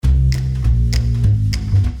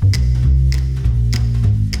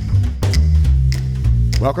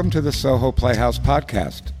Welcome to the Soho Playhouse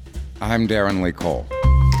podcast. I'm Darren Lee Cole.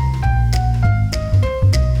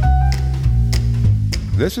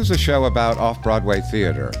 This is a show about off-Broadway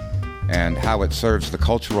theater and how it serves the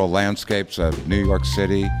cultural landscapes of New York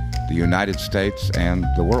City, the United States, and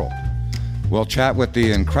the world. We'll chat with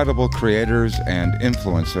the incredible creators and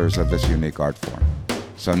influencers of this unique art form.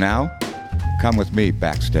 So now, come with me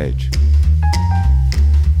backstage.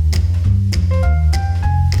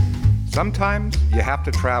 Sometimes you have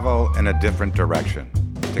to travel in a different direction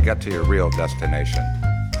to get to your real destination.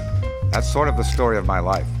 That's sort of the story of my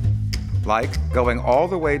life. Like going all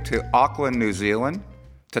the way to Auckland, New Zealand,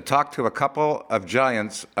 to talk to a couple of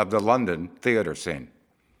giants of the London theater scene.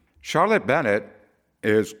 Charlotte Bennett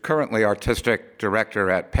is currently artistic director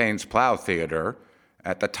at Plough Theatre.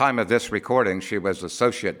 At the time of this recording, she was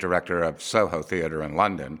associate director of Soho Theatre in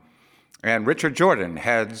London. And Richard Jordan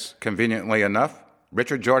heads, conveniently enough,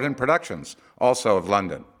 Richard Jordan Productions, also of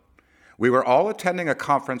London. We were all attending a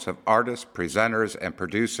conference of artists, presenters, and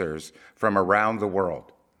producers from around the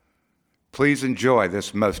world. Please enjoy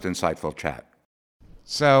this most insightful chat.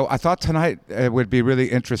 So I thought tonight it would be really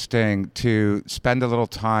interesting to spend a little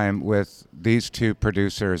time with these two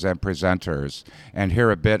producers and presenters and hear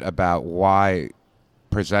a bit about why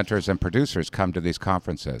presenters and producers come to these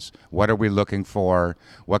conferences. What are we looking for?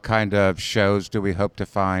 What kind of shows do we hope to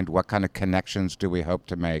find? What kind of connections do we hope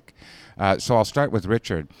to make? So I'll start with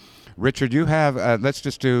Richard. Richard, you have, let's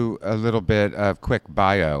just do a little bit of quick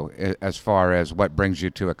bio as far as what brings you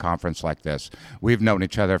to a conference like this. We've known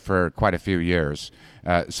each other for quite a few years,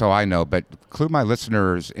 so I know, but clue my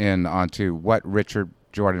listeners in onto what Richard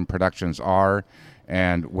Jordan Productions are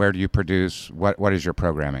and where do you produce, what is your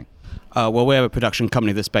programming? Well, we're a production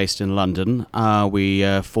company that's based in London. We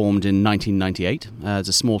formed in 1998 as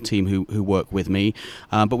a small team who work with me,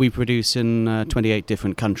 but we produce in 28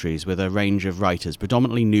 different countries with a range of writers,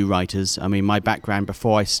 predominantly new writers. I mean, my background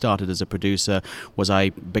before I started as a producer was I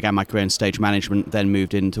began my career in stage management, then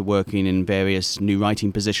moved into working in various new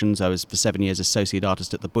writing positions. I was for 7 years associate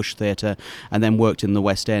artist at the Bush Theatre, and then worked in the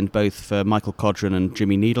West End, both for Michael Codron and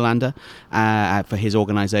Jimmy Niederlander for his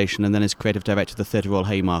organisation, and then as creative director of the Theatre Royal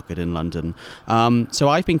Haymarket in London. So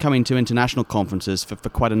I've been coming to international conferences for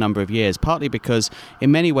quite a number of years, partly because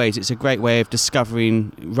in many ways it's a great way of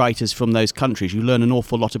discovering writers from those countries. You learn an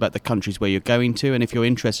awful lot about the countries where you're going to, and if you're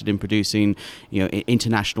interested in producing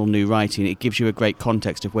international new writing, it gives you a great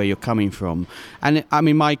context of where you're coming from. And I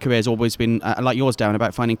mean, my career has always been, like yours, Darren,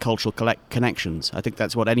 about finding cultural connections. I think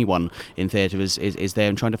that's what anyone in theatre is there,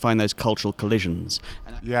 and trying to find those cultural collisions.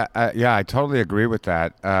 Yeah, I totally agree with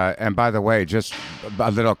that. And by the way, just a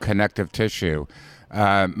little connective tissue.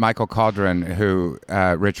 Michael Codron, who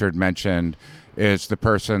Richard mentioned, is the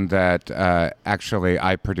person that actually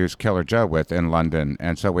I produced Killer Joe with in London.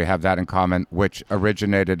 And so we have that in common, which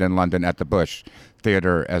originated in London at the Bush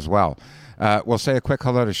Theatre as well. We'll say a quick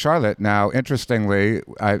hello to Charlotte. Now, interestingly,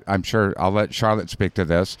 I'm sure I'll let Charlotte speak to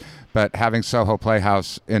this, but having Soho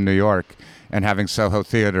Playhouse in New York and having Soho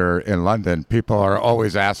Theatre in London, people are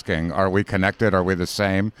always asking, are we connected? Are we the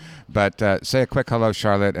same? But say a quick hello,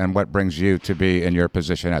 Charlotte, and what brings you to be in your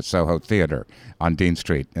position at Soho Theatre on Dean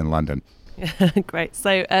Street in London? Great.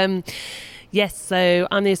 So, yes, so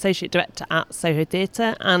I'm the Associate Director at Soho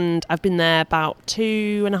Theatre, and I've been there about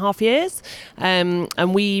 2.5 years. And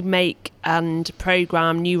we make and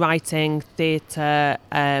programme new writing, theatre,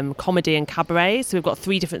 comedy and cabaret. So we've got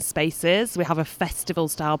 3 different spaces. We have a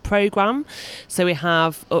festival-style programme. So we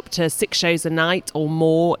have up to 6 shows a night or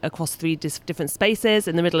more across 3 different spaces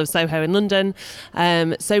in the middle of Soho in London.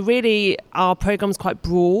 So really, our programme's quite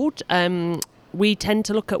broad. We tend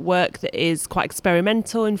to look at work that is quite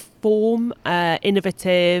experimental in form,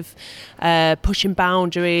 innovative, pushing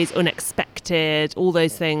boundaries, unexpected, all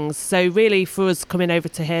those things. So really for us coming over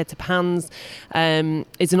to here to Pans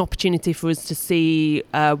is an opportunity for us to see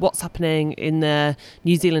what's happening in the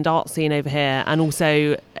New Zealand art scene over here. And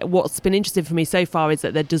also what's been interesting for me so far is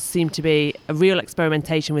that there does seem to be a real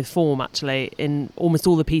experimentation with form actually in almost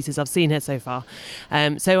all the pieces I've seen here so far.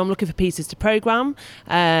 So I'm looking for pieces to programme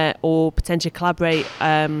or potentially collaborate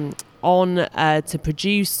on to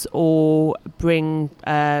produce or bring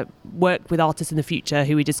work with artists in the future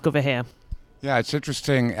who we discover here. Yeah, it's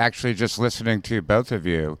interesting actually just listening to both of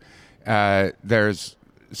you. There's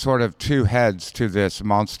sort of 2 heads to this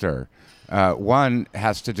monster. One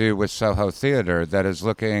has to do with Soho Theatre that is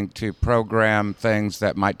looking to program things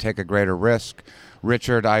that might take a greater risk.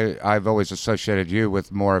 Richard, I've always associated you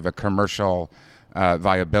with more of a commercial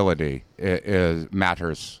viability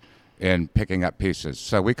matters in picking up pieces.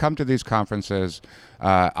 So we come to these conferences.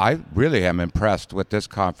 I really am impressed with this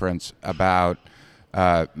conference about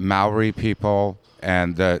Maori people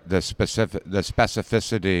and the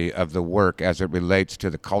specificity of the work as it relates to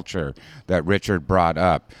the culture that Richard brought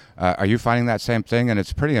up. Are you finding that same thing? And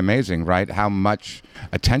it's pretty amazing, right, how much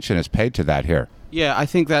attention is paid to that here. Yeah, I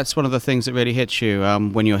think that's one of the things that really hits you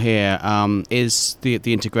when you're here, is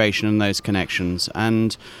the integration and those connections.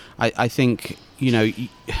 And I think, you know,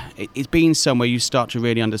 it's being somewhere you start to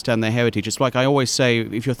really understand their heritage. It's like I always say,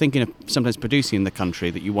 if you're thinking of sometimes producing in the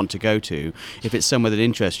country that you want to go to, if it's somewhere that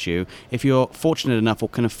interests you, if you're fortunate enough or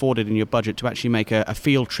can afford it in your budget to actually make a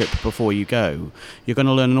field trip before you go, you're going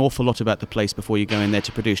to learn an awful lot about the place before you go in there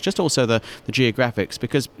to produce. Just also the geographics,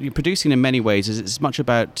 because you're producing in many ways is it's much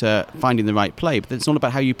about finding the right play, but it's all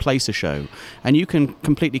about how you place a show. And you can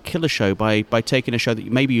completely kill a show by taking a show that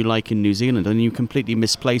maybe you like in New Zealand and you completely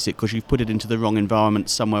misplace it because you've put it into the wrong environment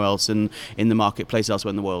somewhere else in the marketplace elsewhere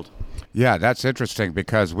in the world. Yeah, that's interesting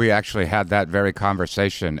because we actually had that very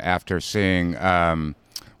conversation after seeing,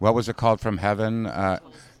 what was it called from Heaven?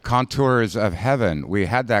 Contours of Heaven. We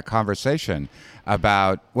had that conversation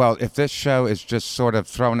about, well, if this show is just sort of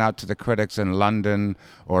thrown out to the critics in London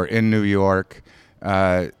or in New York,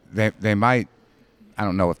 they might, I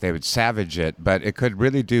don't know if they would savage it, but it could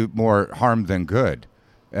really do more harm than good,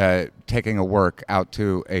 taking a work out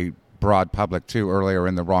to a broad public too early or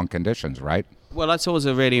in the wrong conditions, right? Well, that's always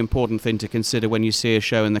a really important thing to consider when you see a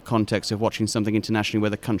show in the context of watching something internationally where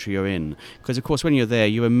the country you're in. Because, of course, when you're there,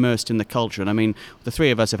 you're immersed in the culture. And, I mean, the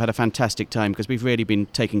three of us have had a fantastic time because we've really been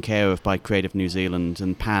taken care of by Creative New Zealand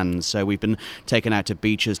and PANS. So we've been taken out to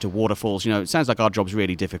beaches, to waterfalls. You know, it sounds like our job's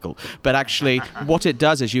really difficult. But actually, what it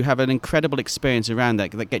does is you have an incredible experience around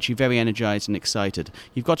that gets you very energized and excited.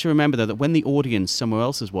 You've got to remember, though, that when the audience somewhere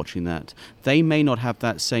else is watching that, they may not have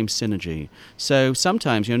that same synergy. So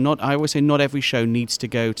sometimes, you know, I always say not every show needs to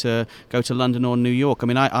go to London or New York. I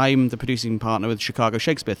mean, I'm the producing partner with Chicago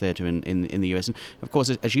Shakespeare Theatre in the US, and of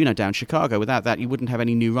course, as you know, down Chicago, without that, you wouldn't have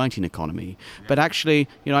any new writing economy. But actually,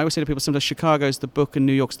 you know, I always say to people, sometimes Chicago's the book and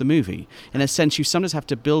New York's the movie. In a sense, you sometimes have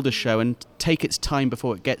to build a show and take its time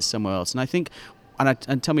before it gets somewhere else. And I think,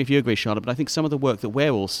 and tell me if you agree, Charlotte, but I think some of the work that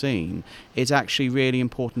we're all seeing is actually really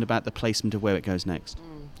important about the placement of where it goes next.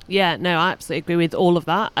 Yeah, no, I absolutely agree with all of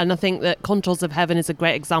that. And I think that Contours of Heaven is a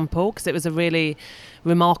great example because it was a really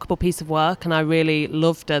remarkable piece of work and I really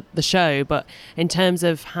loved the show. But in terms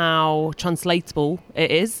of how translatable it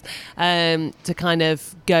is to kind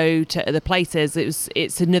of go to other places,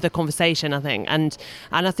 it's another conversation, I think. And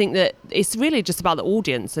I think that it's really just about the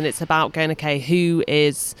audience and it's about going, okay, who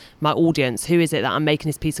is my audience? Who is it that I'm making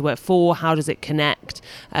this piece of work for? How does it connect?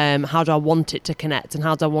 How do I want it to connect? And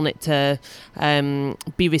how do I want it to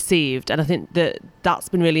be received? And I think that that's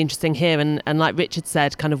been really interesting here. And like Richard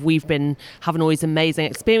said, kind of we've been having all these amazing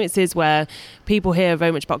experiences where people here are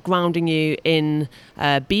very much about grounding you in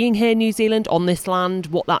being here in New Zealand, on this land,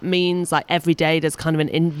 what that means. Like every day there's kind of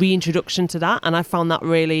an reintroduction to that. And I found that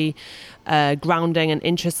really grounding and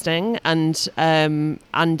interesting and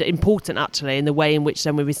important actually in the way in which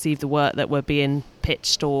then we receive the work that we're being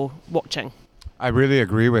pitched or watching. I really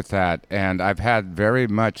agree with that, and I've had very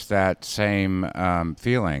much that same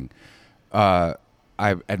feeling. I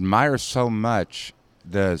admire so much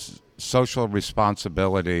the social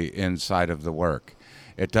responsibility inside of the work.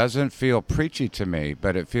 It doesn't feel preachy to me,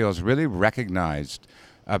 but it feels really recognized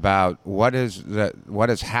about what is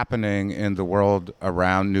happening in the world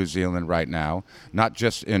around New Zealand right now, not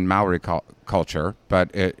just in Maori culture,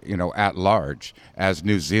 but at large as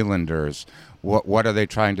New Zealanders. What are they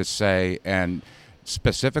trying to say? And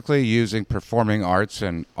specifically using performing arts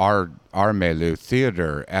and our melu,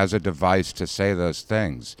 theater, as a device to say those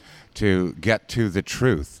things, to get to the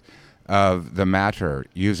truth of the matter.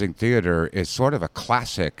 Using theater is sort of a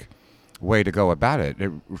classic way to go about it.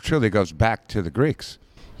 It truly goes back to the Greeks.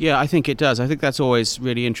 Yeah, I think it does. I think that's always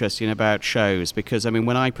really interesting about shows because, I mean,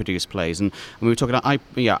 when I produce plays, and we were talking about,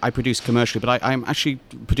 I produce commercially, but I actually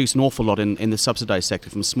produce an awful lot in the subsidised sector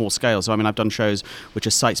from small scale. So, I mean, I've done shows which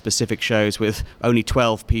are site-specific shows with only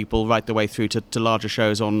 12 people right the way through to larger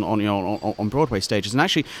shows on Broadway stages. And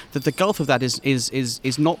actually, the gulf of that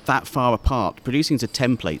is not that far apart. Producing is a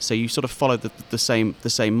template, so you sort of follow the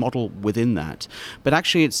same model within that. But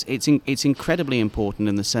actually, it's incredibly important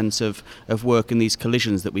in the sense of work in these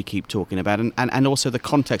collisions that we keep talking about and also the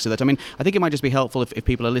context of that. I mean, I think it might just be helpful if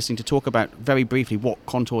people are listening to talk about very briefly what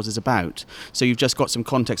Contours is about. So you've just got some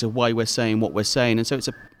context of why we're saying what we're saying. And so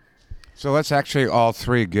So let's actually all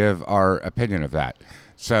three give our opinion of that.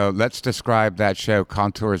 So let's describe that show,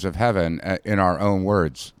 Contours of Heaven, in our own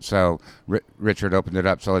words. So Richard opened it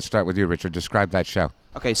up. So let's start with you, Richard. Describe that show.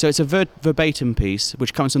 Okay, so it's a verbatim piece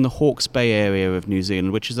which comes from the Hawke's Bay area of New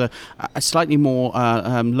Zealand, which is a slightly more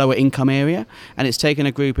lower income area, and it's taken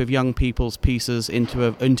a group of young people's pieces into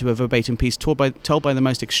a verbatim piece told by the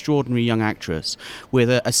most extraordinary young actress, with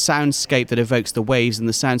a soundscape that evokes the waves and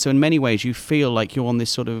the sound. So in many ways, you feel like you're on this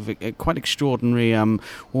sort of quite extraordinary,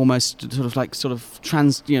 almost sort of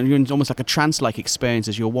trans. You're in almost like a trance-like experience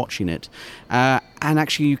as you're watching it, and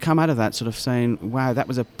actually you come out of that sort of saying, "Wow, that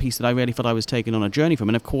was a piece that I really felt I was taken on a journey from."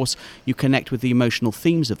 And of course, you connect with the emotional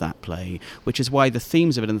themes of that play, which is why the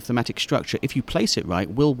themes of it and the thematic structure, if you place it right,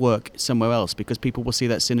 will work somewhere else, because people will see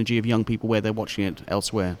that synergy of young people where they're watching it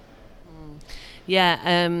elsewhere.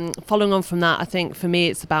 Yeah, following on from that, I think for me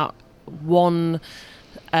it's about one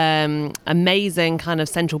amazing kind of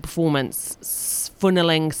central performance,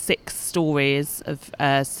 funneling 6 stories of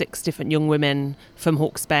 6 different young women from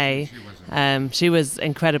Hawke's Bay. She was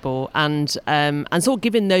incredible, and sort of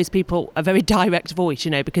giving those people a very direct voice,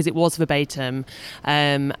 because it was verbatim,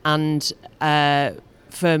 and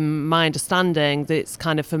from my understanding, that it's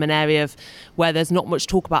kind of from an area of where there's not much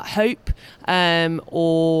talk about hope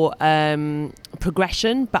or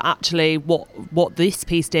progression, but actually what this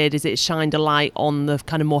piece did is it shined a light on the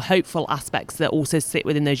kind of more hopeful aspects that also sit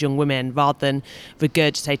within those young women, rather than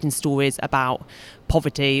regurgitating stories about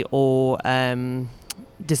poverty or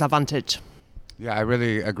disadvantage. Yeah, I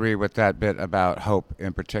really agree with that bit about hope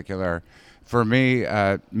in particular. For me,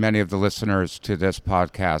 many of the listeners to this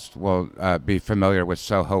podcast will be familiar with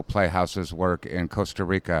Soho Playhouse's work in Costa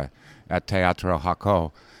Rica at Teatro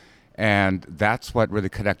Jaco. And that's what really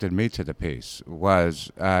connected me to the piece,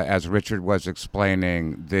 was, as Richard was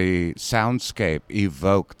explaining, the soundscape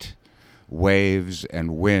evoked waves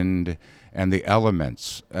and wind and the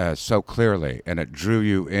elements so clearly, and it drew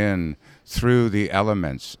you in through the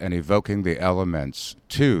elements and evoking the elements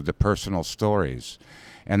to the personal stories.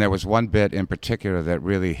 And there was one bit in particular that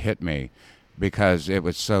really hit me because it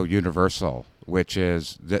was so universal, which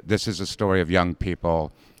is that this is a story of young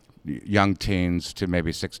people, young teens to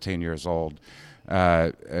maybe 16 years old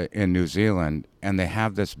in New Zealand, and they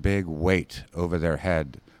have this big weight over their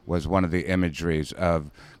head, was one of the imageries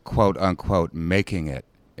of quote unquote making it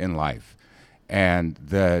in life. And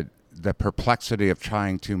the perplexity of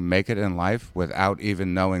trying to make it in life without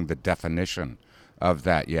even knowing the definition of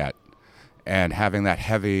that yet. And having that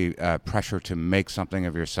heavy pressure to make something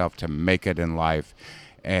of yourself, to make it in life,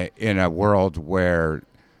 in a world where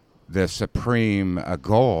the supreme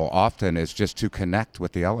goal often is just to connect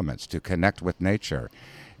with the elements, to connect with nature.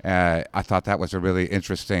 I thought that was a really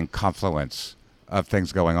interesting confluence of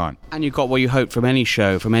things going on. And you got what you hope from any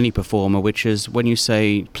show, from any performer, which is when you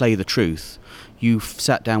say play the truth, you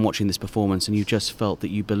sat down watching this performance and you just felt that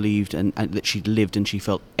you believed and that she lived and she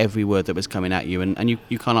felt every word that was coming at you. And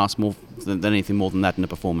you can't ask more than anything more than that in a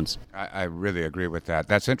performance. I really agree with that.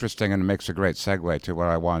 That's interesting, and it makes a great segue to what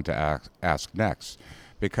I wanted to ask next.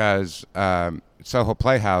 Because Soho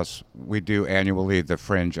Playhouse, we do annually the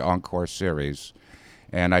Fringe Encore series.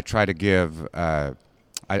 And I try to give, I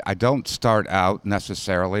don't start out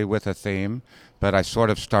necessarily with a theme, but I sort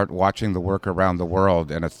of start watching the work around the world,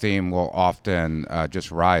 and a theme will often just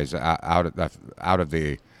rise out of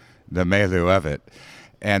the milieu of it.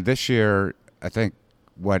 And this year, I think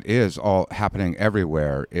what is all happening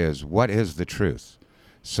everywhere is, what is the truth?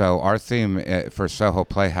 So our theme for Soho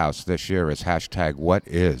Playhouse this year is hashtag what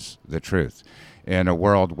is the truth? In a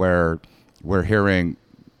world where we're hearing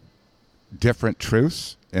different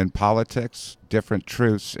truths in politics, different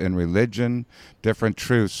truths in religion, different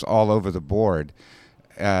truths all over the board.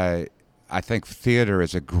 I think theater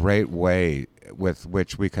is a great way with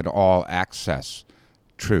which we could all access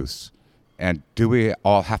truths. And do we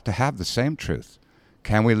all have to have the same truth?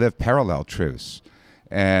 Can we live parallel truths?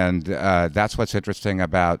 And that's what's interesting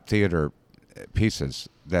about theater pieces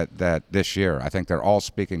that this year. I think they're all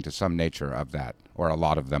speaking to some nature of that, or a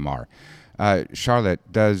lot of them are. Charlotte,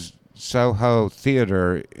 does Soho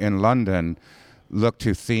Theatre in London look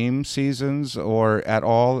to theme seasons or at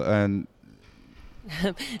all? And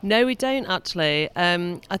No, we don't actually.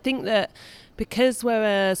 I think that because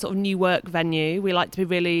we're a sort of new work venue, we like to be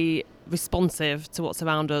really responsive to what's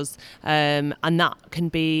around us, and that can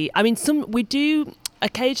be. I mean, we do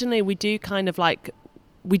kind of like.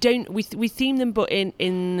 We theme them, but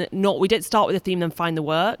we don't start with a theme then find the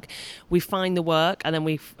work. We find the work and then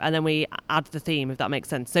we add the theme, if that makes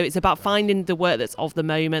sense. So it's about finding the work that's of the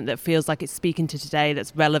moment, that feels like it's speaking to today,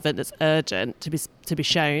 that's relevant, that's urgent to be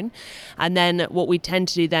shown. And then what we tend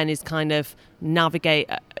to do then is kind of navigate,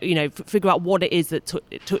 figure out what it is that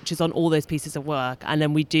it touches on all those pieces of work. And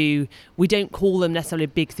then we don't call them necessarily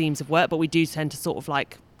big themes of work, but we do tend to sort of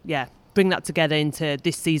bring that together into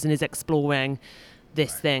this season is exploring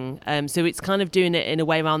this thing. So it's kind of doing it in a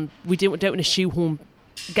way around, we don't want to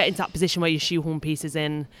get into that position where you shoehorn pieces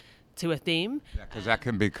in to a theme. Yeah, because that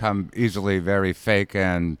can become easily very fake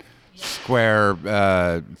and square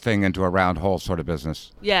thing into a round hole sort of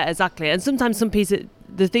business. Yeah, exactly. And sometimes some pieces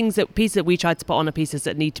that we try to put on are pieces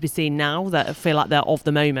that need to be seen now, that feel like they're of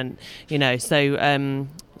the moment, so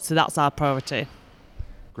that's our priority.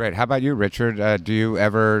 Great. How about you, Richard? Do you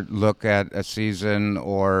ever look at a season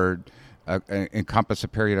or encompass a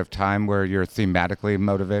period of time where you're thematically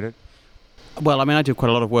motivated? Well, I mean, I do quite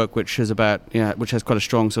a lot of work which has quite a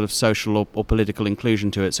strong sort of social or political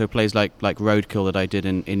inclusion to it. So plays like Roadkill that I did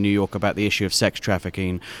in New York about the issue of sex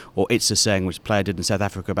trafficking, or It's a Saying, which a play I did in South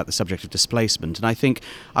Africa about the subject of displacement. And I think,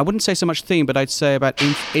 I wouldn't say so much theme, but I'd say about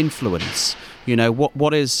influence.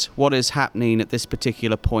 What is happening at this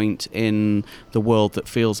particular point in the world that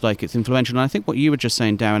feels like it's influential? And I think what you were just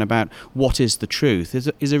saying, Darren, about what is the truth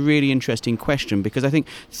is a really interesting question, because I think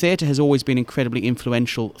theatre has always been incredibly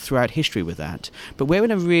influential throughout history with that. But we're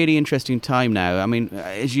in a really interesting time now. I mean,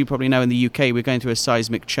 as you probably know, in the UK, we're going through a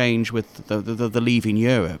seismic change with the leaving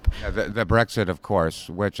Europe. Yeah, the Brexit, of course,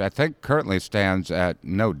 which I think currently stands at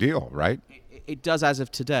no deal, right? It does as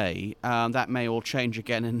of today. That may all change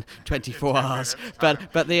again in 24 hours. But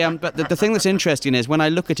the thing that's interesting is when I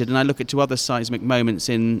look at it, and I look at two other seismic moments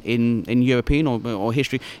in European or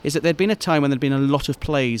history, is that there'd been a time when there'd been a lot of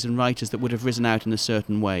plays and writers that would have risen out in a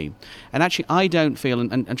certain way. And actually, I don't feel,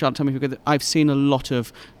 and Charlotte, tell me if you agree, that I've seen a lot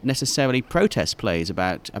of necessarily protest plays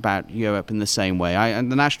about Europe in the same way. And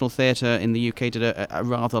the National Theatre in the UK did a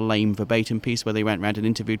rather lame verbatim piece where they went around and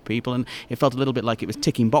interviewed people, and it felt a little bit like it was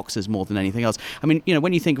ticking boxes more than anything else. I mean,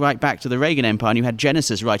 when you think right back to the Reagan Empire, and you had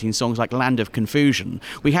Genesis writing songs like Land of Confusion,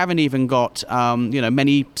 we haven't even got,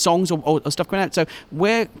 many songs or stuff going out. So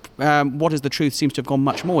where What is the Truth seems to have gone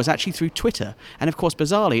much more is actually through Twitter. And of course,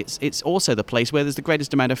 bizarrely, it's also the place where there's the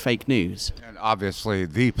greatest amount of fake news. And obviously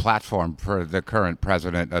the platform for the current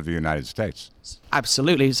president of the United States.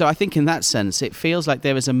 Absolutely. So I think in that sense, it feels like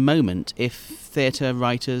there is a moment, if theatre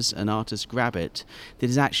writers and artists grab it, that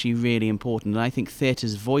is actually really important. And I think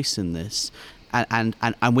theatre's voice in this, and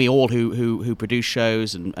we all who produce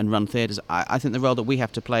shows and run theatres, I think the role that we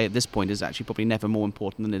have to play at this point is actually probably never more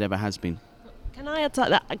important than it ever has been. Can I add to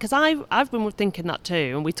that? Because I've been thinking that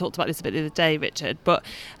too, and we talked about this a bit the other day, Richard, but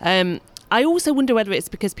I also wonder whether it's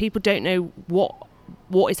because people don't know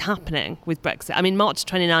what is happening with Brexit. I mean, March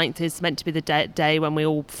 29th is meant to be the day when we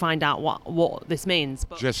all find out what this means.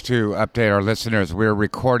 But just to update our listeners, we're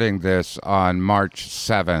recording this on March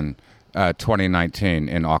 7, 2019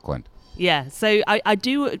 in Auckland. Yeah, so I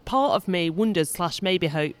do, part of me wonders / maybe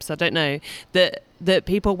hopes, I don't know, that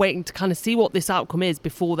people are waiting to kind of see what this outcome is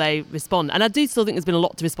before they respond. And I do still think there's been a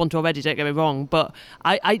lot to respond to already, don't get me wrong, but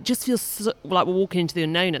I just feel like we're walking into the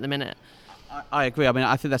unknown at the minute. I agree. I mean,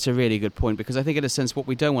 I think that's a really good point, because I think in a sense what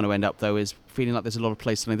we don't want to end up, though, is feeling like there's a lot of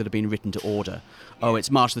plays suddenly that have been written to order. Oh,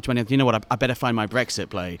 it's March the 20th. You know what? I better find my Brexit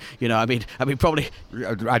play. I mean, probably...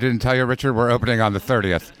 I didn't tell you, Richard, we're opening on the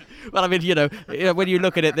 30th. Well, I mean, when you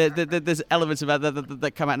look at it, there's elements about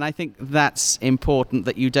that come out, and I think that's important,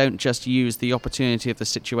 that you don't just use the opportunity of the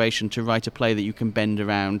situation to write a play that you can bend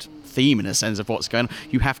around theme in a sense of what's going on.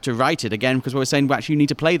 You have to write it again, because we're saying, well, actually, you need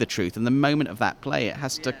to play the truth, and the moment of that play, it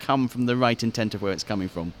has to come from the right intent of where it's coming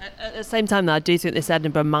from. At the same time, though, I do think this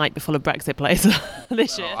Edinburgh might be full of Brexit plays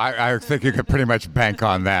this year. I think you could pretty much bank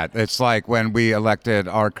on that. It's like when we elected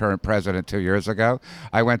our current president 2 years ago,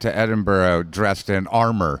 I went to Edinburgh dressed in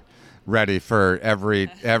armor, ready for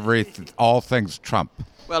all things Trump.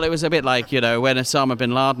 Well, it was a bit like, when Osama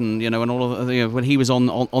bin Laden, when he was on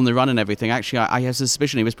the run and everything. Actually, I have a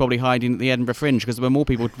suspicion he was probably hiding at the Edinburgh Fringe, because there were more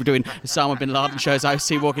people doing Osama bin Laden shows I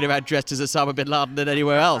see walking around dressed as Osama bin Laden than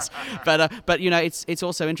anywhere else. But it's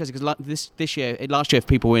also interesting, because last year, if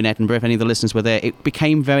people were in Edinburgh, if any of the listeners were there, it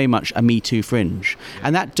became very much a Me Too fringe,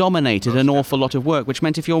 and that dominated an awful lot of work, which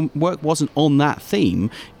meant if your work wasn't on that theme,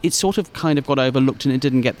 it sort of kind of got overlooked and it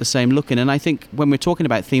didn't get the same look in. And I think when we're talking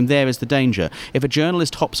about theme, there is the danger. If a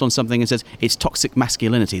journalist hops on something and says it's toxic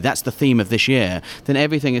masculinity, that's the theme of this year, then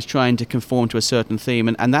everything is trying to conform to a certain theme,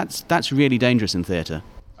 and that's really dangerous in theatre.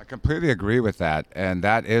 I completely agree with that, and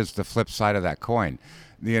that is the flip side of that coin.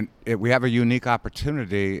 We have a unique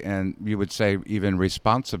opportunity, and you would say even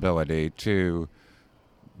responsibility, to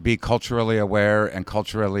be culturally aware and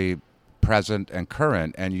culturally present and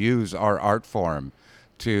current, and use our art form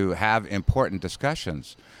to have important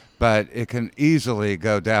discussions. But it can easily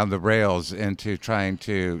go down the rails into trying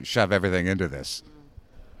to shove everything into this.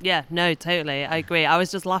 Yeah, no, totally. I agree. I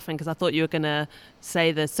was just laughing because I thought you were going to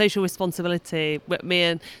say the social responsibility with me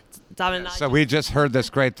and Darren and I. So we just heard this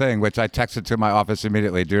great thing, which I texted to my office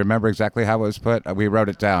immediately. Do you remember exactly how it was put? We wrote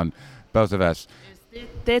it down, both of us.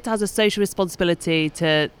 Theatre has a social responsibility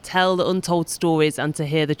to tell the untold stories and to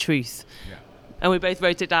hear the truth. Yeah. And we both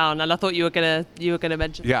wrote it down, and I thought you were gonna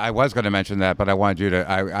mention. Yeah, I was going to mention that, but I wanted you to.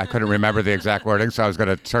 I couldn't remember the exact wording, so I was going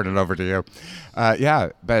to turn it over to you. Yeah,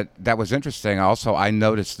 but that was interesting. Also, I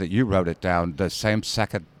noticed that you wrote it down the same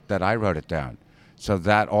second that I wrote it down, so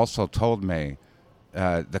that also told me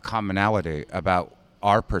the commonality about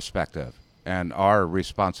our perspective and our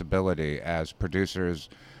responsibility as producers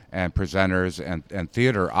and presenters and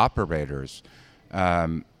theater operators.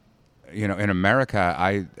 In America,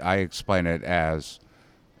 I explain it as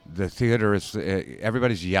the theater is,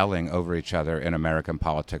 everybody's yelling over each other in American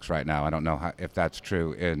politics right now. I don't know if that's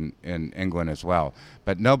true in England as well,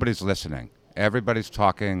 but nobody's listening. Everybody's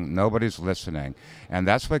talking, nobody's listening. And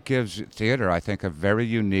that's what gives theater, I think, a very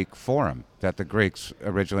unique forum that the Greeks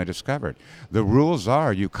originally discovered. The rules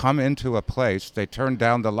are you come into a place, they turn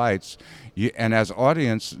down the lights, and as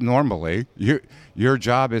audience, normally, your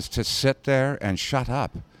job is to sit there and shut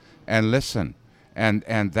up and listen.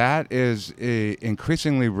 And that is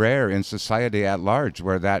increasingly rare in society at large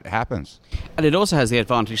where that happens. And it also has the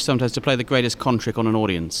advantage sometimes to play the greatest con trick on an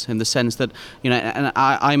audience, in the sense that, and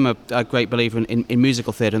I'm a great believer in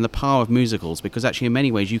musical theatre and the power of musicals, because actually in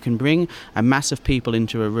many ways you can bring a mass of people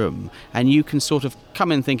into a room and you can sort of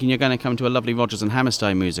come in thinking you're going to come to a lovely Rodgers and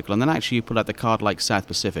Hammerstein musical, and then actually you pull out the card like South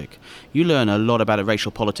Pacific. You learn a lot about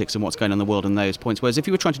racial politics and what's going on in the world in those points, whereas if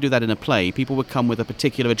you were trying to do that in a play, people would come with a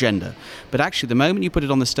particular agenda. But actually the moment you put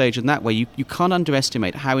it on the stage in that way, you can't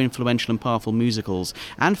underestimate how influential and powerful musicals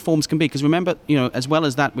and forms can be, because remember, as well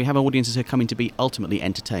as that, we have audiences who are coming to be ultimately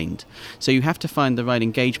entertained. So you have to find the right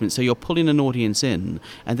engagement. So you're pulling an audience in,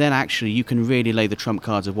 and then actually you can really lay the trump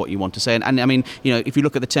cards of what you want to say. And I mean, if you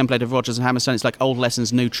look at the template of Rodgers and Hammerstein, it's like old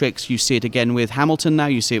lessons, new tricks. You see it again with Hamilton now,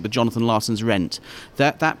 you see it with Jonathan Larson's Rent.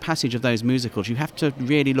 That passage of those musicals, you have to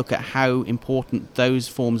really look at how important those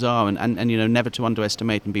forms are, and never to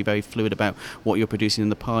underestimate and be very fluid about what you're producing in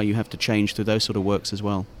the part you have to change through those sort of works as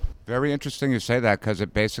well. Very interesting you say that, because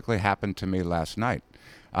it basically happened to me last night.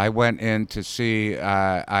 I went in to see,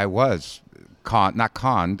 I was not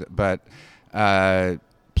conned, but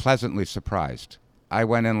pleasantly surprised. I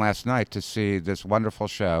went in last night to see this wonderful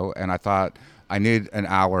show, and I thought I need an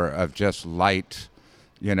hour of just light,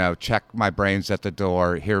 check my brains at the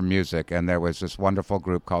door, hear music, and there was this wonderful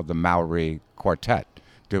group called the Maori Quartet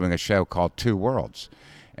doing a show called Two Worlds.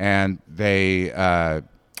 And they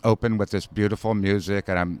opened with this beautiful music,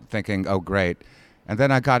 and I'm thinking, oh, great. And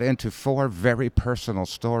then I got into 4 very personal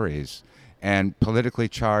stories, and politically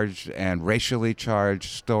charged and racially charged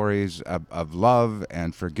stories of love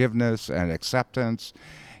and forgiveness and acceptance.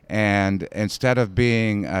 And instead of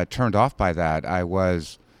being turned off by that, I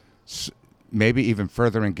was maybe even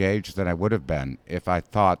further engaged than I would have been if I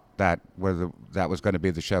thought that was going to be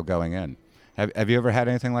the show going in. Have you ever had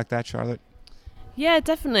anything like that, Charlotte? Yeah,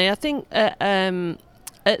 definitely. I think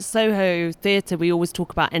at Soho Theatre, we always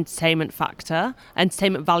talk about entertainment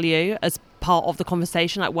value as part of the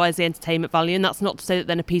conversation. Like, why is the entertainment value? And that's not to say that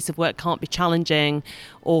then a piece of work can't be challenging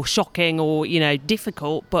or shocking or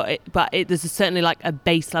difficult, but there's certainly like a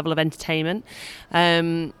base level of entertainment.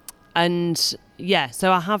 And yeah,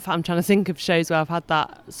 so I'm trying to think of shows where I've had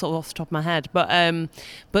that sort of off the top of my head, but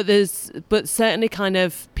certainly kind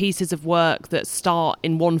of pieces of work that start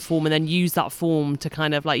in one form and then use that form to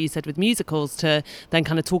kind of, like you said with musicals, to then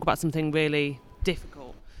kind of talk about something really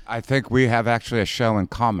difficult. I think we have actually a show in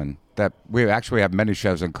common, that we actually have many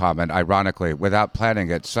shows in common, ironically. Without planning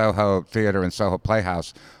it, Soho Theatre and Soho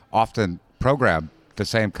Playhouse often program the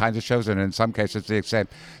same kinds of shows, and in some cases the same.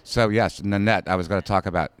 So yes, Nanette, I was going to talk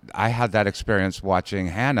about. I had that experience watching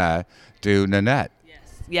Hannah do Nanette. Yes.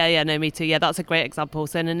 Yeah, no, me too. Yeah, that's a great example.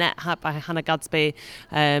 So Nanette by Hannah Gadsby,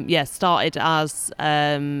 started as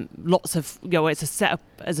lots of, it's a setup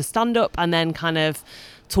as a stand-up, and then kind of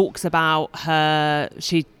talks about her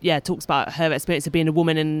experience of being a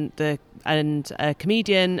woman and a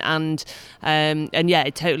comedian, and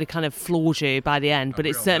it totally kind of floors you by the end, but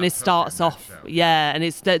it certainly starts off and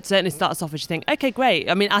it certainly starts off as you think, okay, great.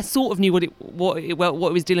 I mean, I sort of knew what it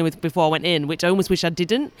was dealing with before I went in, which I almost wish I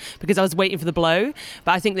didn't, because I was waiting for the blow.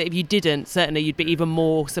 But I think that if you didn't, certainly you'd be even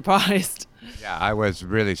more surprised. Yeah, I was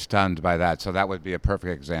really stunned by that, so that would be a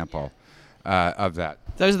perfect example of that.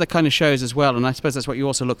 Those are the kind of shows as well, and I suppose that's what you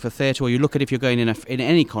also look for theatre, or you look at if you're going in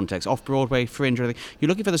any context, off-Broadway, Fringe, or anything, you're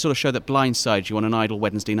looking for the sort of show that blindsides you on an idle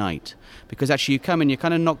Wednesday night. Because actually you come in, you're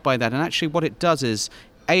kind of knocked by that, and actually what it does is,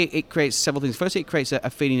 it creates several things. First, it creates a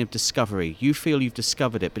feeling of discovery. You feel you've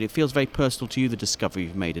discovered it, but it feels very personal to you, the discovery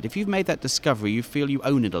you've made it. If you've made that discovery, you feel you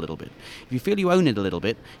own it a little bit. If you feel you own it a little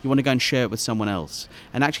bit, you want to go and share it with someone else.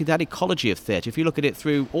 And actually, that ecology of theatre, if you look at it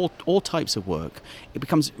through all types of work, it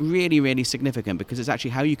becomes really, really significant, because it's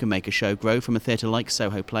actually how you can make a show grow from a theatre like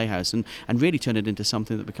Soho Playhouse and really turn it into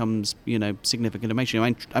something that becomes, significant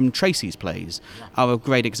emotion. I mean, Tracy's plays are a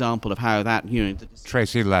great example of how that,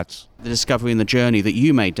 Tracy Letts. The discovery and the journey that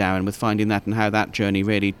you made, Darren, with finding that, and how that journey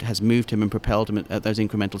really has moved him and propelled him at those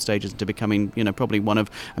incremental stages into becoming, probably one of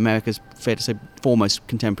America's, fair to say, foremost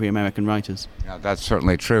contemporary American writers. Yeah, that's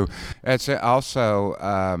certainly true. It's also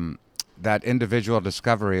that individual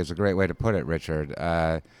discovery is a great way to put it, Richard.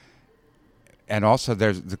 And also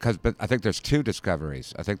but I think there's two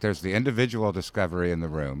discoveries. I think there's the individual discovery in the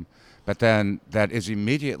room, but then that is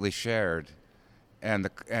immediately shared and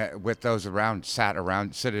with those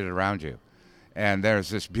sitting around you. And there's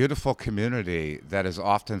this beautiful community that is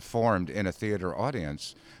often formed in a theater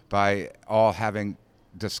audience by all having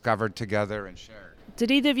discovered together and shared.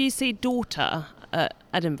 Did either of you see Daughter at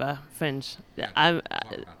Edinburgh Fringe? I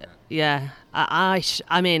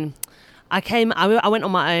went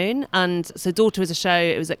on my own, and so Daughter was a show.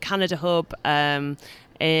 It was at Canada Hub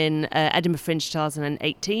in Edinburgh Fringe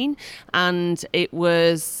 2018, and it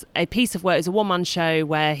was a piece of work. It was a one-man show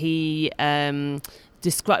where he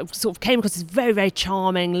described, sort of came across this very, very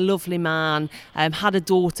charming, lovely man, had a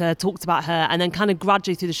daughter, talked about her, and then kind of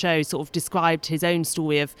gradually through the show sort of described his own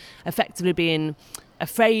story of effectively being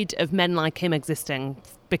afraid of men like him existing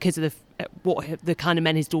because of the kind of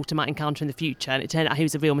men his daughter might encounter in the future. And it turned out he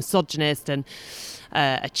was a real misogynist and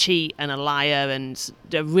a cheat and a liar and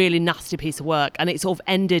a really nasty piece of work. And it sort of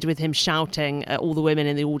ended with him shouting at all the women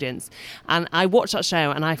in the audience. And I watched that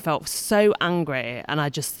show and I felt so angry, and I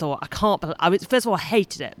just thought, I can't believe, first of all, I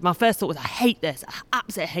hated it. My first thought was, I hate this. I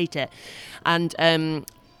absolutely hate it. And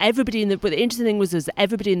but the interesting thing was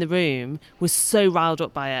everybody in the room was so riled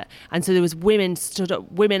up by it, and so there was women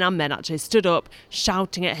and men actually stood up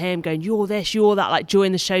shouting at him, going, "You're this, you're that." Like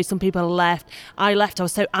during the show, some people left. I left. I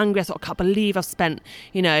was so angry. I thought, I can't believe I've spent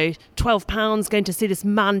 £12 going to see this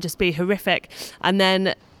man just be horrific,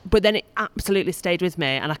 but then it absolutely stayed with me,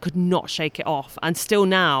 and I could not shake it off. And still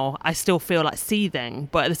now, I still feel like seething,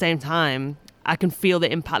 but at the same time, I can feel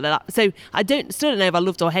the impact of that. So I still don't know if I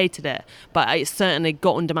loved or hated it, but it certainly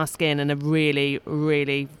got under my skin in a really,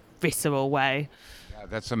 really visceral way. Yeah,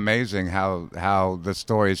 that's amazing how the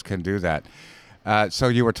stories can do that. So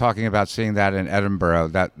you were talking about seeing that in Edinburgh.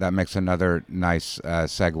 That makes another nice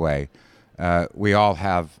segue. We all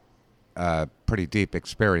have pretty deep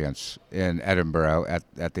experience in Edinburgh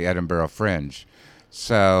at the Edinburgh Fringe.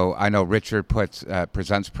 So I know Richard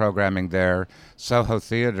presents programming there. Soho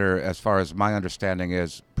Theatre, as far as my understanding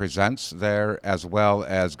is, presents there as well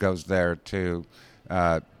as goes there to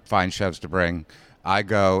find shows to bring. I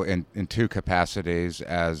go in two capacities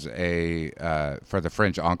as for the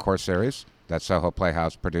Fringe Encore series that Soho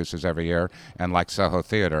Playhouse produces every year. And like Soho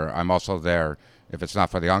Theatre, I'm also there, if it's not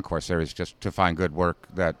for the Encore series, just to find good work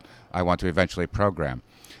that I want to eventually program.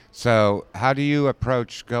 So how do you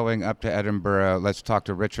approach going up to Edinburgh? Let's talk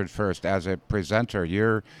to Richard first. As a presenter,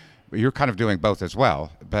 you're kind of doing both as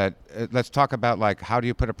well, but let's talk about how do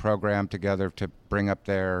you put a program together to bring up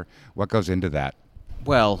there? What goes into that?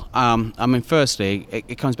 Well, firstly,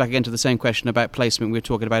 it comes back again to the same question about placement we were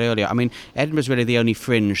talking about earlier. I mean, Edinburgh's really the only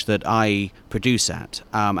Fringe that I produce at,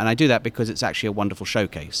 and I do that because it's actually a wonderful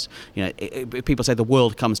showcase. People say the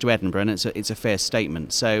world comes to Edinburgh, and it's a fair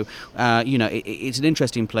statement. So, it's an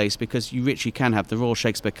interesting place because you literally can have the Royal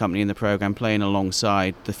Shakespeare Company in the programme playing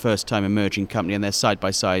alongside the first-time emerging company, and they're side by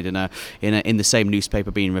side in the same newspaper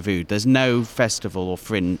being reviewed. There's no festival or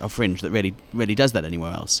fringe that really does that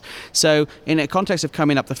anywhere else. So, in a context of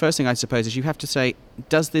coming up, the first thing I suppose is you have to say,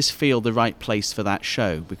 does this feel the right place for that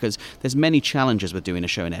show? Because there's many challenges with doing a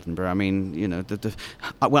show in Edinburgh. I mean,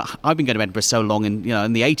 I've been going to Edinburgh so long, and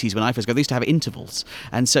in the 80s when I first got, they used to have intervals,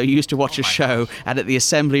 and so you used to watch a show, and at the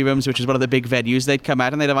Assembly Rooms, which is one of the big venues, they'd come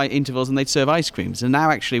out and they'd have intervals and they'd serve ice creams. And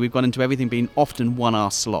now actually we've gone into everything being often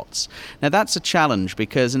 1-hour slots. Now that's a challenge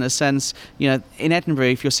because in a sense, in Edinburgh,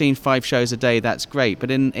 if you're seeing 5 shows a day, that's great.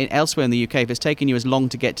 But in elsewhere in the UK, if it's taking you as long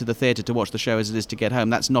to get to the theatre to watch the show as it is to get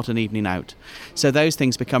home, that's not an evening out. So those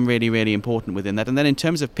things become really, really important within that. And then in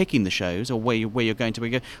terms of picking the shows or where you're going to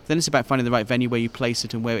go, then it's about finding the right venue where you place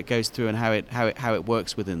it and where it goes through and how it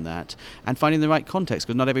works within that, and finding the right context,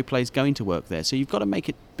 because not every play is going to work there. So you've got to make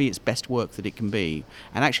it be its best work that it can be.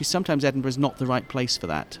 And actually sometimes Edinburgh is not the right place for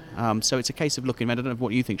that. So it's a case of looking. I don't know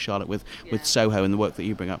what you think, Charlotte, with Soho and the work that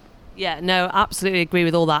you bring up. Yeah, no, absolutely agree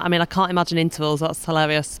with all that. I mean, I can't imagine intervals. That's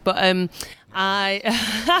hilarious. But I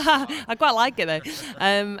I quite like it though.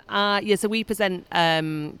 So we present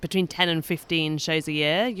between 10 and 15 shows a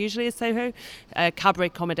year, usually at Soho. Cabaret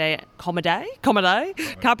comedy, comedy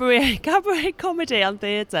and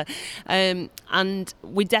theatre. And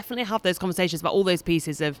we definitely have those conversations about all those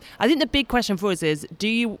pieces of... I think the big question for us is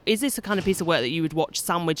this a kind of piece of work that you would watch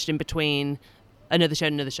sandwiched in between another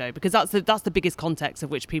show, because that's the biggest context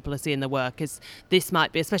of which people are seeing the work. Is this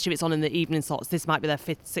might be, especially if it's on in the evening slots, this might be their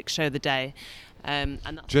 5th, 6th show of the day. And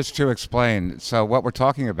just to explain, so what we're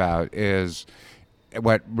talking about is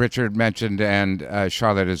what Richard mentioned and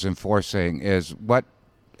Charlotte is enforcing is what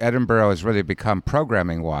Edinburgh has really become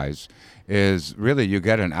programming wise is really you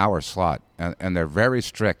get an hour slot, and they're very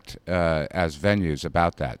strict as venues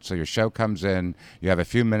about that. So your show comes in, you have a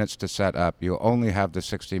few minutes to set up, you only have the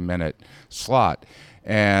 60-minute slot,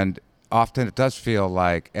 and often it does feel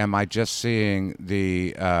like, am I just seeing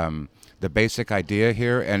the basic idea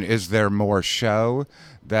here, and is there more show?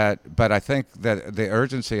 But I think that the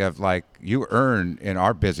urgency of, like, you earn in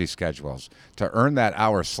our busy schedules to earn that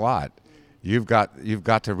hour slot, you've got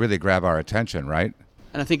to really grab our attention, right?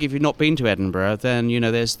 And I think if you've not been to Edinburgh, then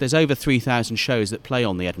there's over 3,000 shows that play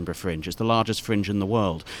on the Edinburgh Fringe. It's the largest fringe in the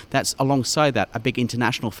world. That's alongside that a big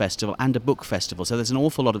international festival and a book festival. So there's an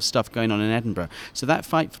awful lot of stuff going on in Edinburgh. So that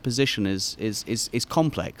fight for position is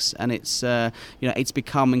complex, and it's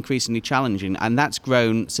become increasingly challenging. And that's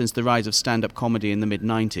grown since the rise of stand-up comedy in the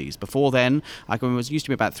mid-90s. Before then, I can remember it used to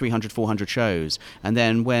be about 300, 400 shows. And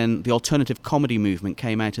then when the alternative comedy movement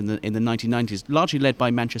came out in the 1990s, largely led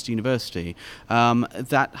by Manchester University,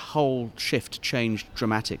 that whole shift changed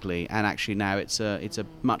dramatically, and actually now it's a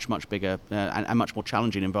much bigger and much more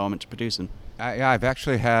challenging environment to produce in. I've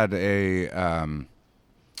actually had a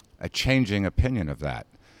changing opinion of that.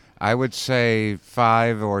 I would say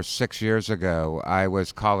 5 or 6 years ago, I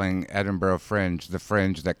was calling Edinburgh Fringe the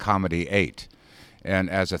fringe that comedy ate. And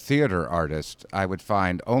as a theater artist, I would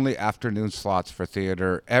find only afternoon slots for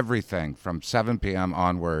theater. Everything from 7 p.m.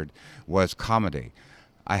 onward was comedy.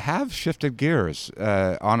 I have shifted gears,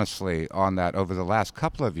 honestly, on that over the last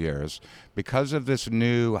couple of years because of this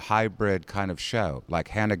new hybrid kind of show, like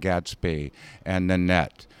Hannah Gadsby and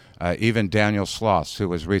Nanette. Even Daniel Sloss, who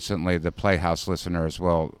was recently the Playhouse listeners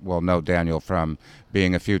will know Daniel from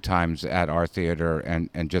being a few times at our theater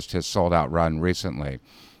and just his sold-out run recently.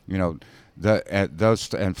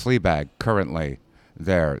 Those and Fleabag currently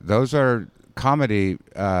there. Those are comedy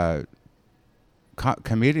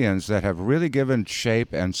comedians that have really given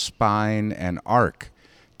shape and spine and arc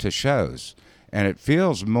to shows, and it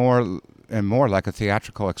feels more and more like a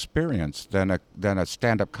theatrical experience than a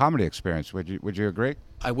stand-up comedy experience. Would you agree?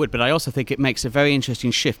 I would, but I also think it makes a very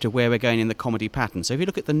interesting shift to where we're going in the comedy pattern. So if you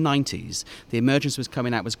look at the 90s, the emergence was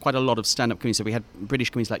coming out was quite a lot of stand-up comedians. So we had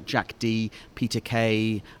British comedians like Jack Dee, Peter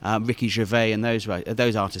Kay, Ricky Gervais, and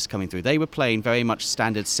those artists coming through. They were playing very much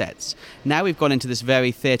standard sets. Now we've gone into this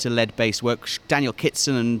very theatre-led based work. Daniel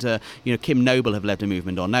Kitson and Kim Noble have led a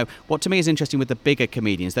movement on. Now, what to me is interesting with the bigger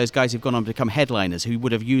comedians, those guys who've gone on to become headliners, who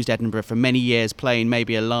would have used Edinburgh for many years playing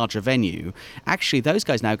maybe a larger venue, actually those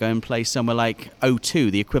guys now go and play somewhere like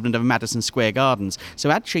O2, the equivalent of Madison Square Gardens.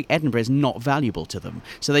 So actually Edinburgh is not valuable to them.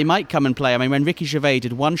 So they might come and play. I mean, when Ricky Gervais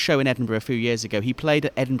did one show in Edinburgh a few years ago, he played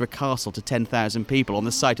at Edinburgh Castle to 10,000 people on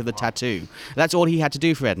the site of the Tattoo. That's all he had to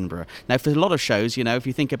do for Edinburgh. Now, for a lot of shows, if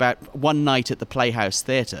you think about one night at the Playhouse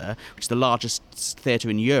Theatre, which is the largest theatre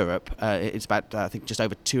in Europe, it's about, I think, just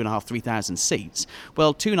over 2,500, 3,000 seats.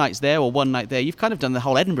 Well, 2 nights there or 1 night there, you've kind of done the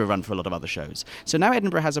whole Edinburgh run for a lot of other shows. So now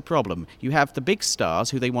Edinburgh has a problem. You have the big stars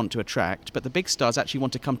who they want to attract, but the big stars actually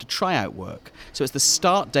want to come to tryout work. So it's the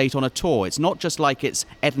start date on a tour. It's not just like it's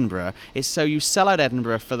Edinburgh. It's so you sell out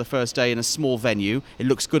Edinburgh for the first day in a small venue. It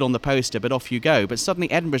looks good on the poster, but off you go. But suddenly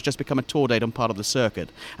Edinburgh's just become a tour date on part of the circuit.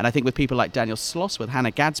 And I think with people like Daniel Sloss, with Hannah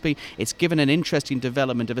Gadsby, it's given an interesting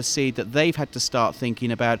development of a seed that they've had to start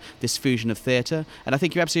thinking about this fusion of theatre. And I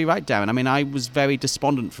think you're absolutely right, Darren. I mean, I was very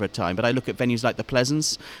despondent for a time, but I look at venues like the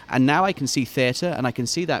Pleasance, and now I can see theatre, and I can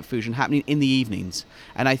see that fusion happening in the evenings.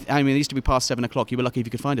 And I mean, it used to be past 7 o'clock. You were lucky if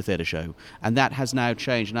you could find a theatre show. And that has now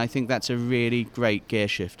changed, and I think that's a really great gear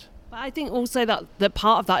shift. But I think also that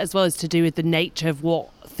part of that as well is to do with the nature of what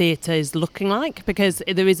theatre is looking like, because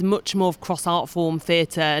there is much more of cross-art form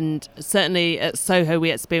theatre, and certainly at Soho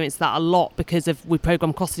we experience that a lot because we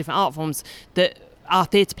programme across different art forms that our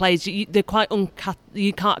theatre plays, they're quite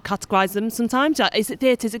you can't categorise them sometimes. Like, is it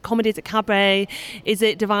theatre? Is it comedy? Is it cabaret? Is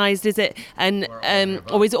it devised? Is it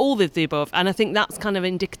or is it all of the above? And I think that's kind of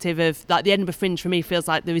indicative of like the Edinburgh Fringe for me feels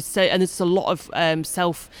like there's a lot of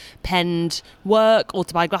self-penned work,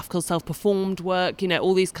 autobiographical, self-performed work.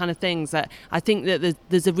 All these kind of things that I think that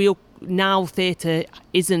there's a real now theatre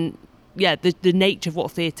isn't. Yeah, the nature of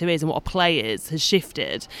what theatre is and what a play is has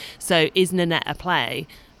shifted. So is Nanette a play?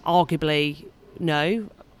 Arguably, no.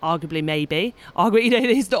 Arguably, maybe.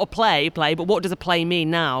 It's not a play, but what does a play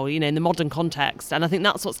mean now, in the modern context? And I think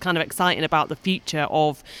that's what's kind of exciting about the future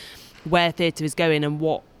of where theatre is going and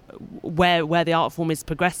where the art form is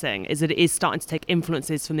progressing, is that it is starting to take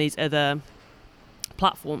influences from these other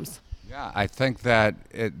platforms. Yeah, I think that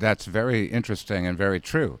that's very interesting and very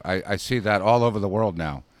true. I see that all over the world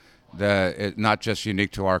now. Not just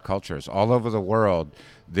unique to our cultures. All over the world,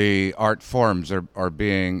 the art forms are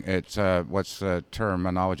being, what's the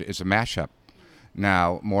terminology? It's a mashup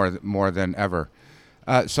now more than ever.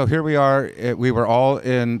 So here we are. We were all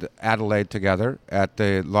in Adelaide together at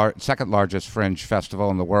the second largest fringe festival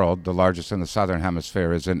in the world. The largest in the Southern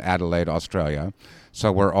Hemisphere is in Adelaide, Australia.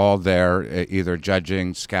 So we're all there either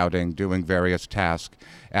judging, scouting, doing various tasks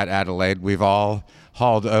at Adelaide. We've all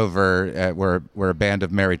hauled over. We're a band of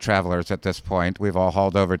merry travelers at this point. We've all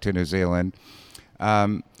hauled over to New Zealand.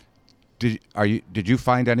 Did you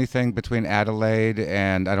find anything between Adelaide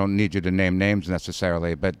and, I don't need you to name names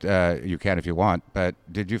necessarily, but you can if you want. But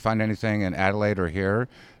did you find anything in Adelaide or here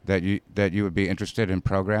that you would be interested in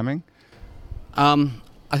programming?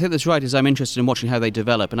 I think that's right, as I'm interested in watching how they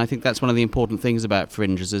develop, and I think that's one of the important things about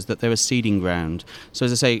Fringes is that they're a seeding ground. So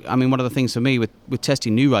as I say, one of the things for me with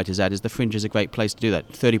testing new writers out is the Fringe is a great place to do that.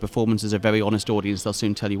 30 performances, a very honest audience, they'll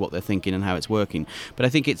soon tell you what they're thinking and how it's working. But I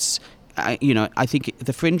think I think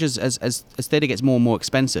the Fringe as theatre gets more and more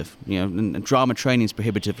expensive, and drama training is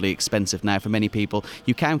prohibitively expensive now for many people.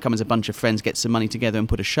 You can come as a bunch of friends, get some money together and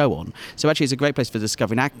put a show on. So actually it's a great place for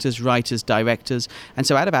discovering actors, writers, directors. And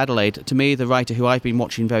so out of Adelaide, to me, the writer who I've been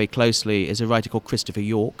watching very closely is a writer called Christopher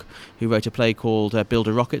York, who wrote a play called Build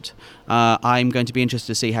a Rocket. I'm going to be interested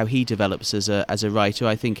to see how he develops as a writer.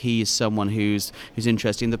 I think he is someone who's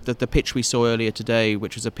interesting. The pitch we saw earlier today,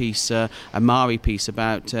 which was a piece, a Maori piece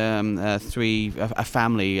about a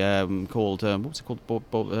family called what was it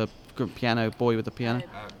called? Piano Boy with the piano.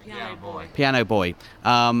 Piano Boy.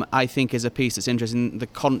 I think is a piece that's interesting. The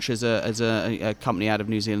Conch is a company out of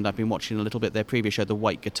New Zealand. I've been watching a little bit. Their previous show, The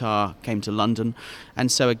White Guitar, came to London,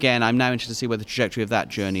 and so again, I'm now interested to see where the trajectory of that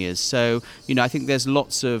journey is. So I think there's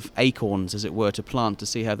lots of acorns, as it were, to plant to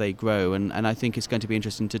see how they grow, and I think it's going to be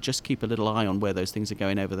interesting to just keep a little eye on where those things are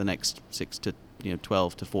going over the next 6 to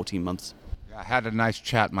 12 to 14 months. I had a nice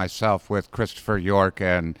chat myself with Christopher York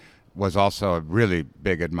and was also a really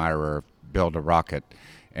big admirer of Build a Rocket.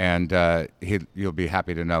 And you'll be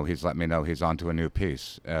happy to know he's let me know he's onto a new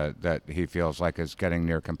piece that he feels like is getting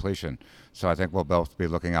near completion. So I think we'll both be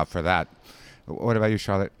looking out for that. What about you,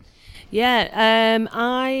 Charlotte? Yeah,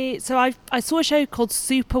 I saw a show called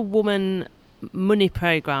Superwoman Money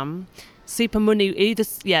Programme. It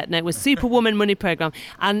was Superwoman Money Programme,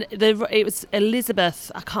 and it was Elizabeth.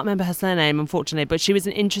 I can't remember her surname, unfortunately, but she was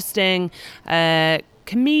an interesting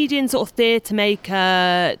comedian, sort of theatre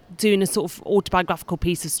maker, doing a sort of autobiographical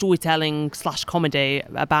piece of storytelling / comedy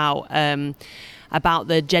about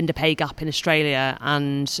the gender pay gap in Australia,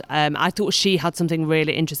 and I thought she had something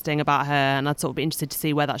really interesting about her, and I'd sort of be interested to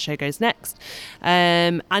see where that show goes next.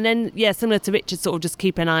 And then, similar to Richard, sort of just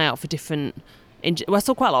keep an eye out for different. I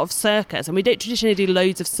saw quite a lot of circus, and we don't traditionally do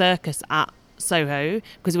loads of circus at Soho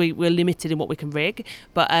because we're limited in what we can rig,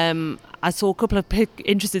 but I saw a couple of big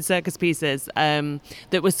interesting circus pieces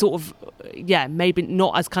that were sort of maybe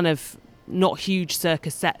not as kind of not huge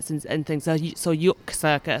circus sets and things. So Yuck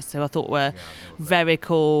Circus, who I thought were very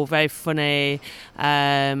cool, very funny,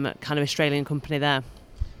 kind of Australian company there.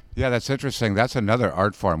 Yeah, that's interesting. That's another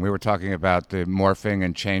art form. We were talking about the morphing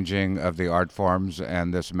and changing of the art forms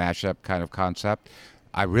and this mashup kind of concept.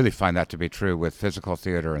 I really find that to be true with physical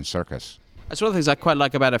theater and circus. That's one of the things I quite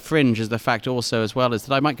like about a Fringe is the fact also as well is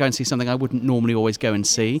that I might go and see something I wouldn't normally always go and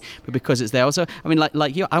see, but because it's there also.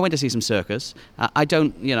 Like you, I went to see some circus. I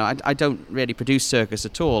don't really produce circus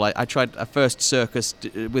at all. I tried a first circus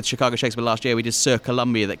with Chicago Shakespeare last year. We did Cirque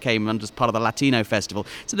Columbia that came under as part of the Latino Festival.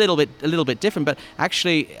 It's a little bit different, but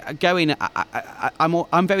actually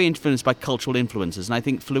I'm very influenced by cultural influences, and I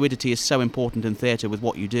think fluidity is so important in theatre with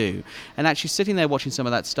what you do. And actually sitting there watching some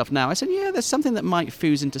of that stuff now, I said, there's something that might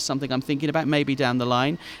fuse into something I'm thinking about. back maybe down the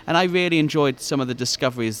line. And I really enjoyed some of the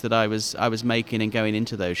discoveries that I was making and going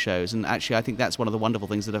into those shows. And actually, I think that's one of the wonderful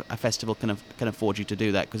things that a festival can afford you to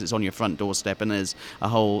do that, because it's on your front doorstep, and there's a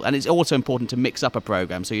whole. And it's also important to mix up a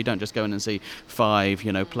program, so you don't just go in and see 5,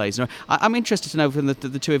 plays. I'm interested to know from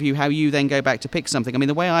the two of you how you then go back to pick something. I mean,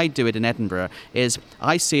 the way I do it in Edinburgh is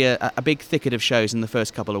I see a big thicket of shows in the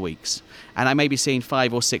first couple of weeks, and I may be seeing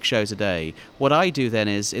 5 or 6 shows a day. What I do then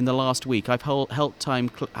is, in the last week, I've held time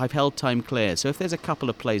clear. So if there's a couple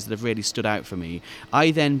of plays that have really stood out for me,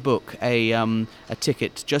 I then book a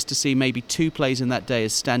ticket just to see maybe 2 plays in that day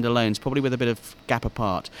as standalones, probably with a bit of gap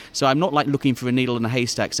apart. So I'm not like looking for a needle in a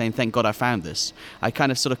haystack saying, thank God I found this. I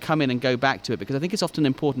kind of sort of come in and go back to it, because I think it's often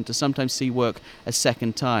important to sometimes see work a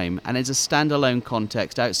second time, and it's a standalone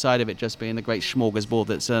context outside of it just being the great smorgasbord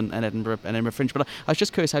that's an Edinburgh Fringe. But I was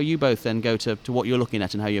just curious how you both then go to what you're looking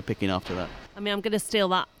at and how you're picking after that. I mean, I'm going to steal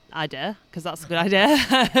that idea, because that's a good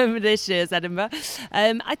idea. This year's Edinburgh.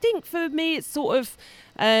 I think for me, it's sort of.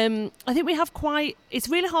 I think we have it's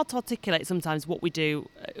really hard to articulate sometimes what we do,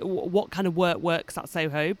 what kind of work works at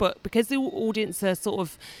Soho, but because the audience are sort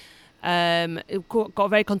of got a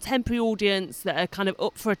very contemporary audience that are kind of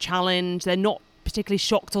up for a challenge, they're not particularly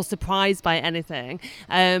shocked or surprised by anything.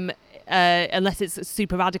 Unless it's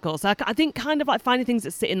super radical. So I think kind of like finding things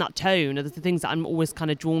that sit in that tone are the things that I'm always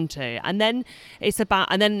kind of drawn to. And then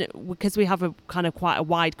because we have a kind of quite a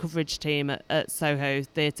wide coverage team at Soho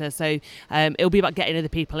Theatre, so it'll be about getting other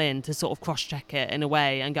people in to sort of cross-check it in a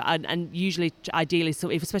way, and usually, ideally, so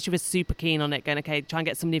especially if we're super keen on it, going, okay, try and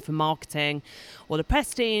get somebody from marketing or the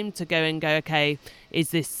press team to go, okay, is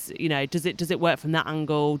this, does it work from that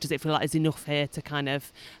angle? Does it feel like there's enough here to kind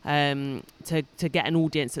of to get an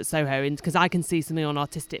audience at Soho? Because I can see something on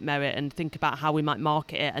artistic merit and think about how we might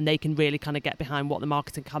market it, and they can really kind of get behind what the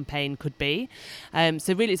marketing campaign could be.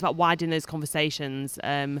 So really, it's about widening those conversations.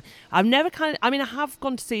 I have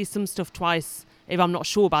gone to see some stuff twice if I'm not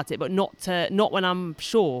sure about it, but not when I'm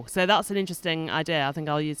sure. So that's an interesting idea. I think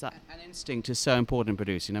I'll use that. And instinct is so important in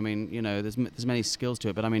producing. I mean, there's many skills to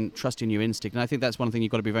it, but I mean, trusting your instinct. And I think that's one thing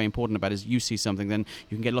you've got to be very important about, is you see something, then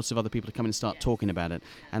you can get lots of other people to come in and start talking about it.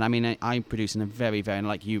 And I mean, I produce in a very, very,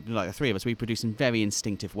 like the three of us, we produce in very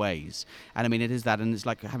instinctive ways. And I mean, it is that, and it's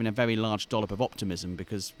like having a very large dollop of optimism,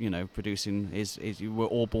 because, producing is we're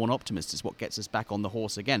all born optimists. It's what gets us back on the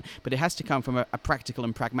horse again. But it has to come from a practical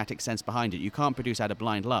and pragmatic sense behind it. You can't produce out of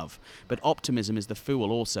blind love, but optimism is the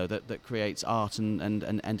fuel also that creates art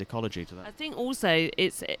and ecology to that. I think also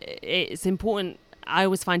it's important, I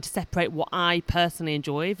always find, to separate what I personally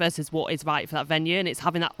enjoy versus what is right for that venue, and it's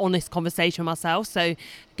having that honest conversation with myself. So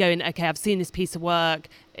going, okay, I've seen this piece of work,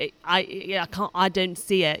 I don't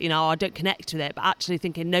see it, I don't connect with it, but actually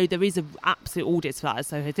thinking, no, there is an absolute audience for that at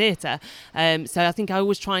Soho Theatre. So I think I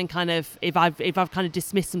always try and kind of, if I've kind of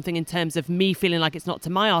dismissed something in terms of me feeling like it's not to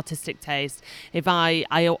my artistic taste, if I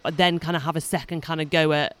then kind of have a second kind of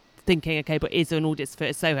go at thinking, okay, but is there an audience for it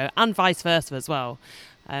at Soho, and vice versa as well.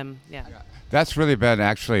 That's really been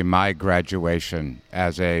actually my graduation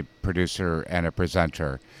as a producer and a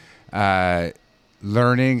presenter.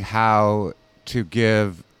 Learning how to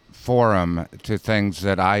give forum to things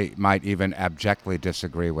that I might even abjectly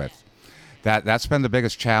disagree with. That's been the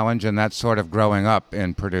biggest challenge, and that's sort of growing up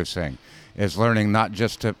in producing, is learning not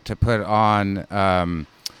just to put on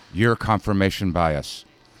your confirmation bias,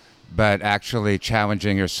 but actually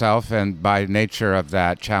challenging yourself, and by nature of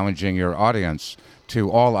that, challenging your audience to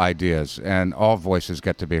all ideas, and all voices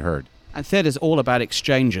get to be heard. And theatre's all about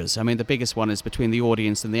exchanges. I mean, the biggest one is between the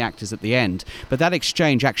audience and the actors at the end. But that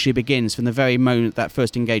exchange actually begins from the very moment that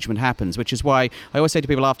first engagement happens, which is why I always say to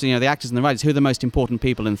people after, the actors and the writers, who are the most important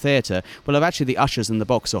people in theatre? Well, they're actually the ushers in the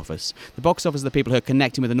box office. The box office are the people who are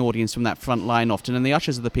connecting with an audience from that front line often, and the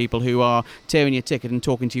ushers are the people who are tearing your ticket and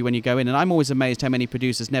talking to you when you go in. And I'm always amazed how many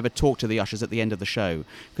producers never talk to the ushers at the end of the show,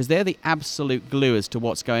 because they're the absolute glue as to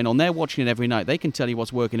what's going on. They're watching it every night. They can tell you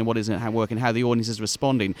what's working and what isn't working, how the audience is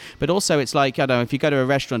responding. But also, it's like, I don't know, if you go to a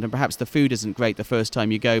restaurant and perhaps the food isn't great the first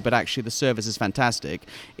time you go, but actually the service is fantastic,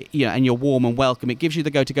 and you're warm and welcome, it gives you the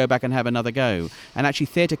go to go back and have another go. And actually,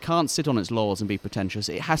 theatre can't sit on its laurels and be pretentious.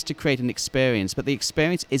 It has to create an experience, but the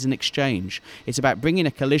experience is an exchange. It's about bringing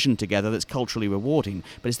a collision together that's culturally rewarding,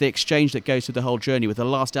 but it's the exchange that goes through the whole journey, with the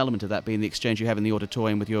last element of that being the exchange you have in the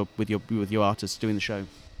auditorium with your artists doing the show.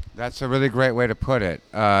 That's a really great way to put it.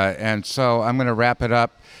 And so I'm going to wrap it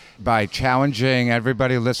up by challenging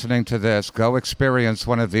everybody listening to this, go experience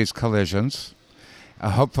one of these collisions.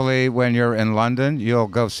 Hopefully when you're in London, you'll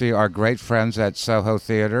go see our great friends at Soho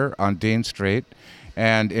Theatre on Dean Street,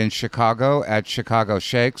 and in Chicago at Chicago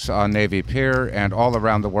Shakes on Navy Pier, and all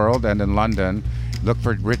around the world, and in London, look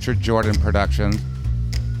for Richard Jordan Productions.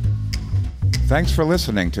 Thanks for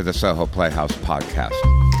listening to the Soho Playhouse podcast.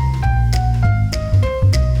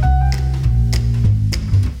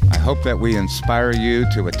 I hope that we inspire you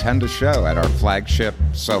to attend a show at our flagship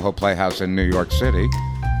Soho Playhouse in New York City,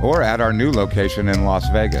 or at our new location in Las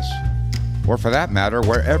Vegas, or for that matter,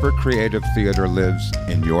 wherever creative theater lives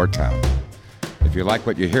in your town. If you like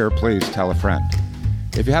what you hear, please tell a friend.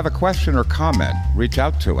 If you have a question or comment, reach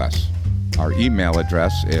out to us. Our email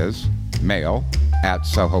address is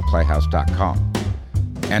mail@sohoplayhouse.com.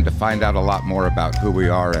 And to find out a lot more about who we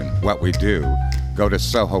are and what we do, go to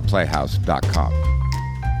sohoplayhouse.com.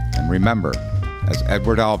 And remember, as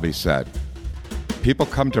Edward Albee said, people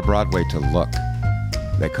come to Broadway to look.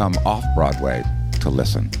 They come off Broadway to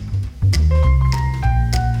listen.